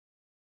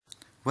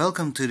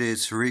Welcome to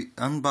this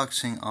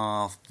unboxing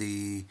of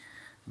the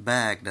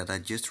bag that I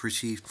just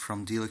received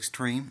from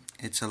Dealextreme.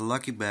 It's a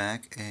lucky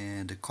bag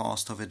and the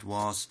cost of it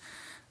was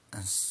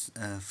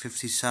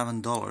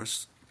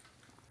 $57.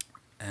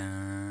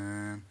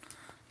 And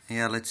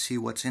yeah, let's see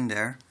what's in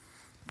there.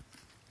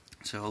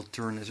 So I'll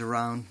turn this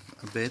around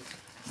a bit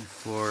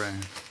before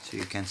so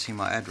you can see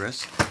my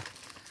address.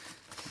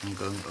 I'm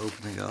going to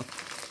open it up.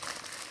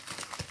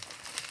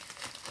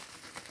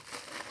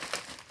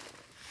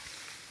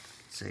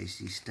 It says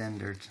the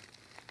standard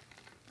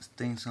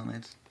things on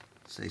it.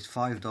 It says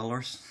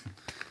 $5,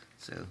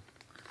 so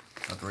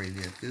not really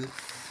that good.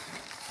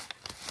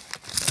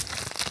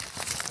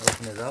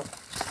 Open it up.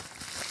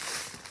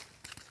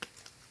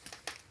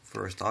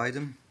 First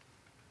item.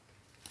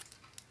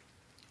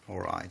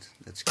 Alright,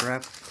 that's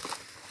crap.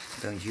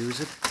 Don't use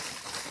it.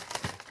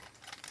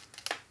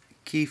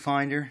 Key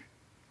finder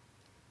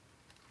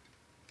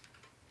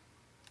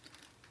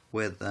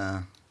with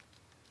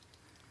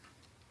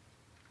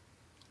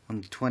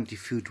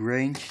 120-foot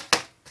range.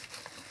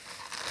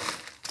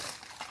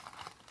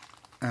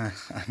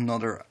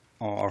 Another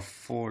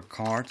R4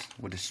 card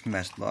with a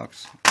smashed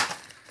box.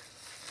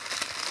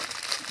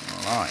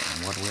 Alright,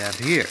 and what do we have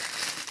here?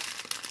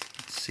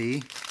 Let's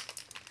see.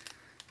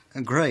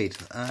 Great,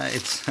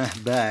 it's a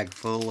bag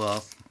full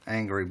of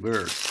Angry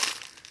Birds.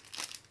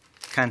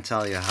 Can't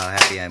tell you how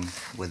happy I am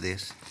with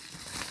this.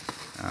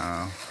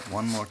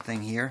 One more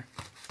thing here.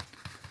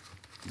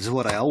 This is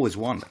what I always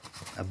wanted.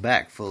 A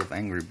bag full of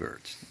Angry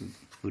Birds.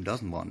 Who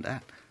doesn't want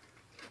that?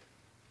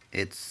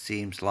 It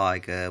seems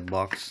like a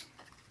box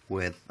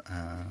with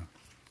a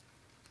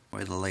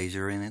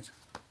laser in it.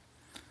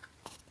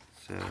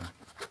 So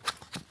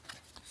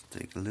let's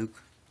take a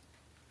look.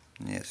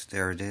 Yes,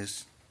 there it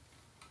is.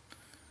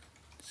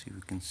 Let's see if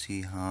we can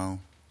see how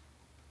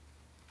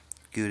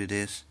good it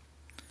is.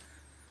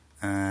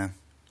 I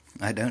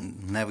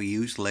never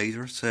use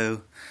laser,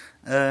 so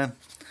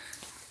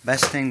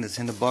best thing that's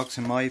in the box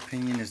in my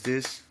opinion is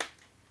this,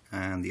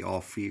 and the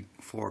all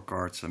four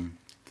cards I'm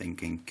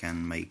thinking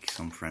can make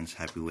some friends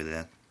happy with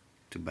that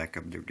to back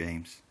up their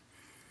games.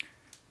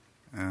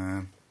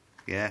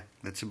 Yeah,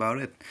 that's about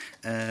it.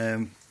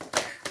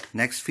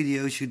 Next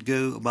video should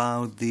go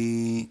about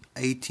the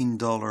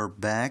 $18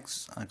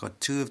 bags. I got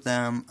two of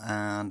them,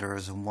 and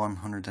there's a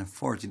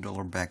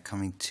 $140 bag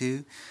coming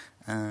too.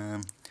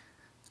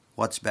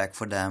 What's back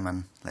for them,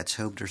 and let's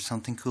hope there's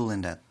something cool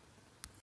in that.